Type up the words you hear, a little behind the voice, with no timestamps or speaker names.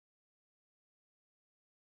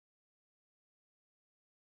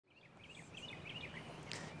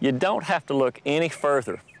You don't have to look any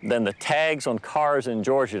further than the tags on cars in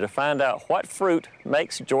Georgia to find out what fruit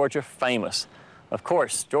makes Georgia famous. Of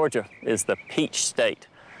course, Georgia is the peach state.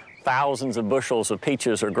 Thousands of bushels of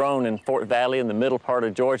peaches are grown in Fort Valley in the middle part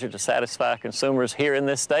of Georgia to satisfy consumers here in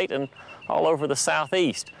this state and all over the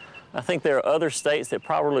southeast. I think there are other states that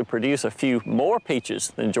probably produce a few more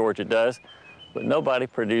peaches than Georgia does, but nobody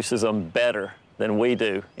produces them better than we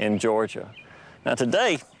do in Georgia. Now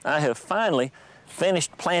today, I have finally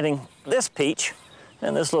finished planting this peach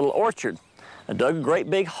in this little orchard. I dug a great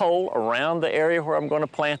big hole around the area where I'm going to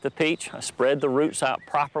plant the peach. I spread the roots out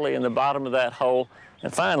properly in the bottom of that hole.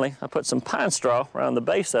 And finally, I put some pine straw around the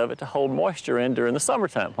base of it to hold moisture in during the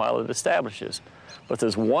summertime while it establishes. But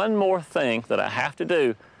there's one more thing that I have to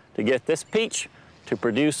do to get this peach to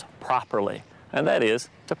produce properly, and that is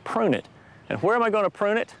to prune it. And where am I going to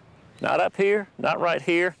prune it? Not up here, not right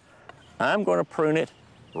here. I'm going to prune it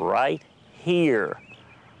right here.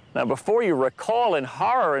 Now, before you recoil in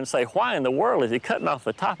horror and say, why in the world is he cutting off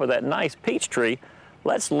the top of that nice peach tree,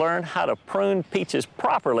 let's learn how to prune peaches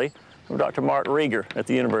properly from Dr. Mark Rieger at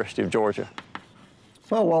the University of Georgia.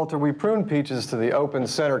 Well, Walter, we prune peaches to the open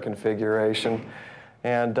center configuration,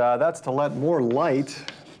 and that's to let more light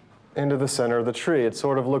into the center of the tree. It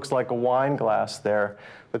sort of looks like a wine glass there,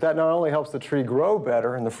 but that not only helps the tree grow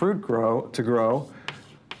better and the fruit grow,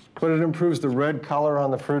 but it improves the red color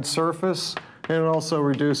on the fruit surface, and it also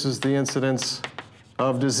reduces the incidence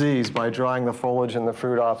of disease by drying the foliage and the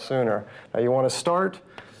fruit off sooner. Now you want to start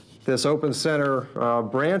this open center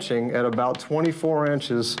branching at about 24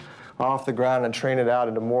 inches off the ground and train it out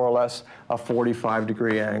into more or less a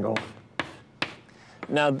 45-degree angle.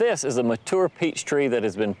 Now this is a mature peach tree that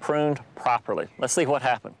has been pruned properly. Let's see what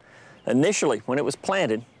happened. Initially, when it was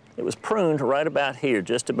planted, it was pruned right about here,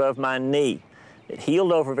 just above my knee. It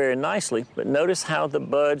healed over very nicely, but notice how the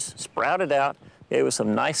buds sprouted out, gave us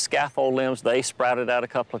some nice scaffold limbs. They sprouted out a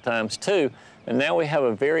couple of times too, and now we have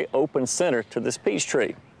a very open center to this peach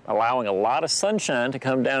tree, allowing a lot of sunshine to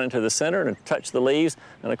come down into the center and touch the leaves.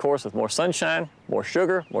 And of course, with more sunshine, more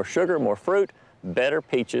sugar, more fruit, better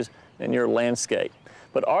peaches in your landscape.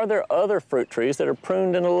 But are there other fruit trees that are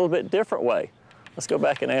pruned in a little bit different way? Let's go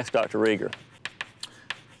back and ask Dr. Rieger.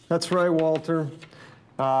 That's right, Walter.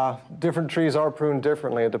 Different trees are pruned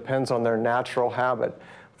differently. It depends on their natural habit.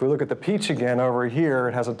 If we look at the peach again over here,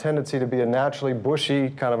 it has a tendency to be a naturally bushy,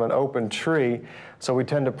 kind of an open tree. So we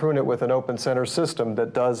tend to prune it with an open center system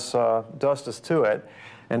that does justice to it.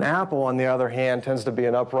 An apple, on the other hand, tends to be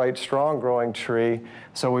an upright, strong-growing tree.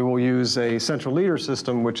 So we will use a central leader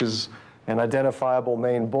system, which is an identifiable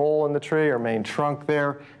main bole in the tree or main trunk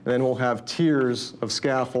there. And then we'll have tiers of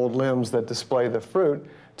scaffold limbs that display the fruit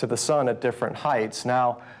to the sun at different heights.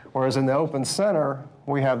 Now, whereas in the open center,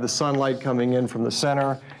 we have the sunlight coming in from the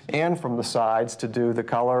center and from the sides to do the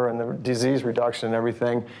color and the disease reduction and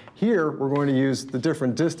everything. Here, we're going to use the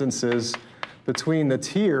different distances between the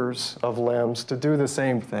tiers of limbs to do the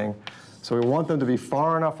same thing. So we want them to be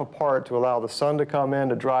far enough apart to allow the sun to come in,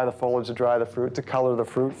 to dry the foliage, to dry the fruit, to color the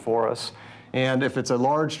fruit for us. And if it's a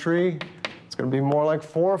large tree, it's going to be more like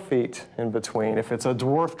 4 feet in between. If it's a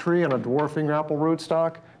dwarf tree and a dwarfing apple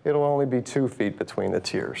rootstock, it'll only be 2 feet between the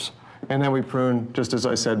tiers. And then we prune, just as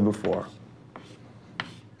I said before.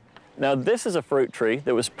 Now this is a fruit tree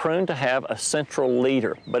that was pruned to have a central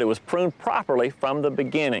leader, but it was pruned properly from the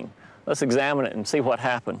beginning. Let's examine it and see what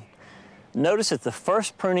happened. Notice that the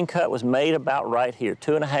first pruning cut was made about right here,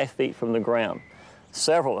 2.5 feet from the ground.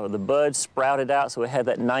 Several of the buds sprouted out, so we had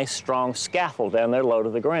that nice strong scaffold down there low to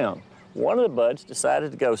the ground. One of the buds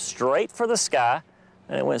decided to go straight for the sky,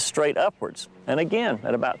 and it went straight upwards. And again,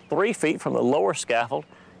 at about 3 feet from the lower scaffold,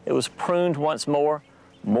 it was pruned once more.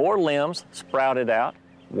 More limbs sprouted out.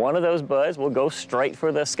 One of those buds will go straight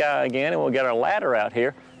for the sky again, and we'll get our ladder out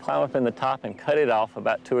here, climb up in the top, and cut it off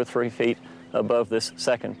about 2 or 3 feet above this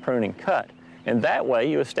second pruning cut. And that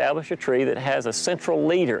way you establish a tree that has a central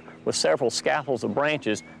leader with several scaffolds of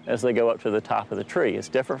branches as they go up to the top of the tree. It's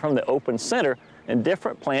different from the open center, and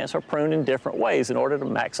different plants are pruned in different ways in order to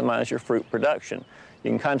maximize your fruit production.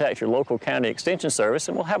 You can contact your local county extension service,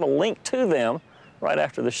 and we'll have a link to them right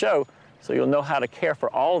after the show, so you'll know how to care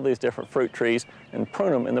for all of these different fruit trees and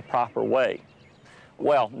prune them in the proper way.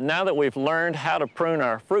 Well, now that we've learned how to prune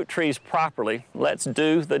our fruit trees properly, let's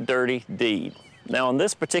do the dirty deed. Now on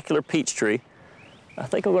this particular peach tree, I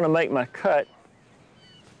think I'm going to make my cut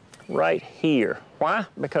right here. Why?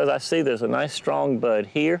 Because I see there's a nice strong bud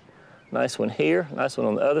here, nice one here, nice one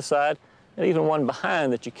on the other side, and even one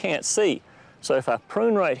behind that you can't see. So if I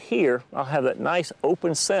prune right here, I'll have that nice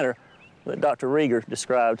open center that Dr. Rieger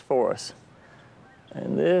described for us.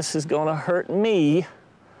 And this is going to hurt me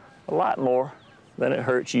a lot more then it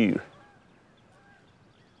hurts you.